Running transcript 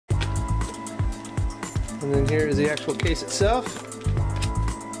And then here is the actual case itself.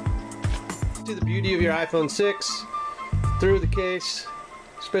 See the beauty of your iPhone 6 through the case,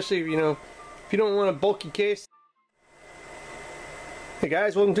 especially if you don't want a bulky case. Hey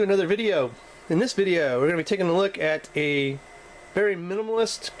guys, welcome to another video. In this video, we're going to be taking a look at a very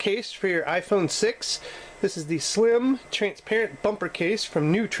minimalist case for your iPhone 6. This is the slim, transparent bumper case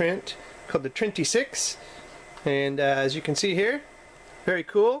from NewTrent called the Trenti 6. And as you can see here, very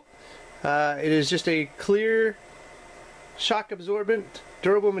cool. It is just a clear, shock-absorbent,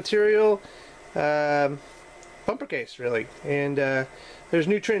 durable material bumper case, really. And there's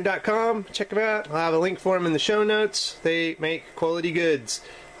NewTrent.com. Check them out. I'll have a link for them in the show notes. They make quality goods.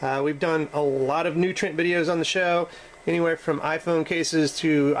 We've done a lot of NewTrent videos on the show, anywhere from iPhone cases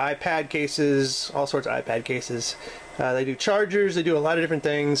to iPad cases, all sorts of iPad cases. They do chargers, they do a lot of different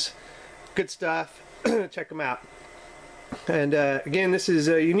things. Good stuff. Check them out. And again, this is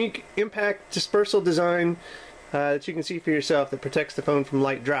a unique impact dispersal design that you can see for yourself that protects the phone from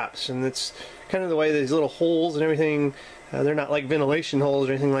light drops. And it's kind of the way these little holes and everything, they're not like ventilation holes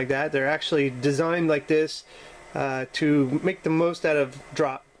or anything like that. They're actually designed like this to make the most out of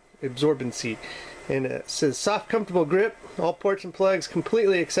drop absorbency. And it says soft, comfortable grip, all ports and plugs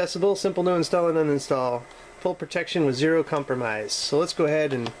completely accessible, simple to install and uninstall, full protection with zero compromise. So let's go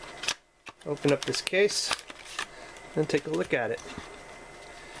ahead and open up this case and take a look at it.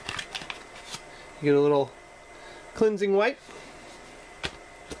 You get a little cleansing wipe,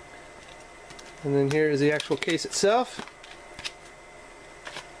 and then here is the actual case itself.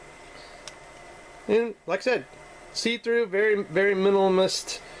 And like I said, see-through, very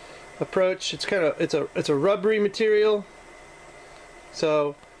minimalist approach. It's kind of it's a rubbery material,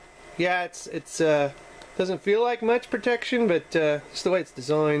 so yeah, it's doesn't feel like much protection, but it's the way it's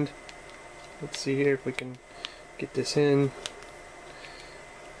designed. Let's see here if we can get this in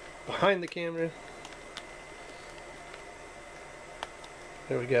behind the camera.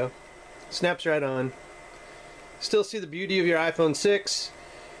 There we go. Snaps right on. Still see the beauty of your iPhone 6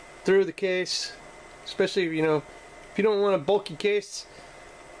 through the case, especially if you don't want a bulky case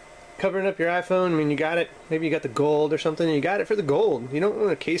covering up your iPhone. I mean, you got it. Maybe you got the gold or something. You got it for the gold. You don't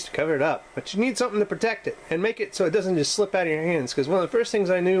want a case to cover it up, but you need something to protect it and make it so it doesn't just slip out of your hands. Because one of the first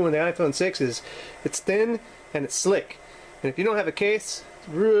things I knew when the iPhone 6 is it's thin and it's slick, and if you don't have a case, it's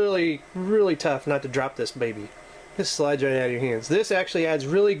really tough not to drop this baby. This slides right out of your hands. This actually adds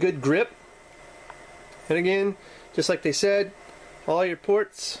really good grip, and again, just like they said, all your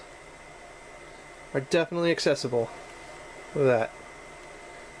ports are definitely accessible. Look at that.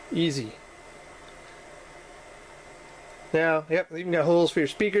 Easy. Now, yep, they even got holes for your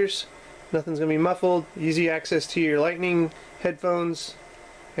speakers. Nothing's gonna be muffled. Easy access to your lightning headphones.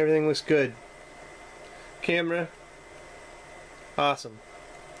 Everything looks good. Camera, awesome.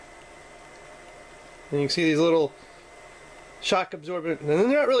 And you can see these little shock absorbent, and they're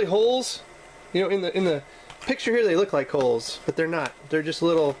not really holes. In the picture here they look like holes, but they're not. They're just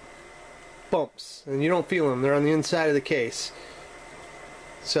little bumps, and you don't feel them. They're on the inside of the case.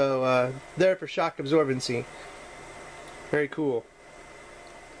 So there for shock absorbency. Very cool.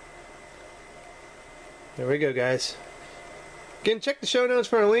 There we go, guys. Again, check the show notes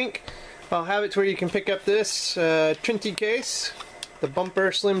for a link. I'll have it to where you can pick up this Trenti case, the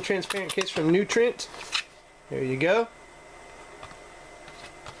bumper slim transparent case from NewTrent. There you go.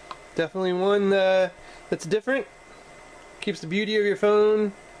 Definitely one that's different. Keeps the beauty of your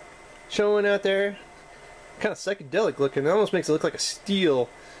phone showing out there. Kind of psychedelic looking. It almost makes it look like a steel.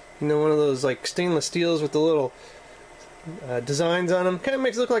 One of those like stainless steels with the little designs on them. Kind of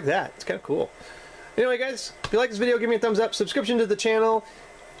makes it look like that. It's kind of cool. Anyway, guys, if you like this video, give me a thumbs up. Subscription to the channel.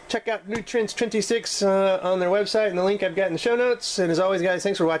 Check out NewTrent's Trenti 6 on their website and the link I've got in the show notes. And as always, guys,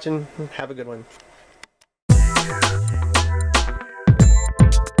 thanks for watching. Have a good one.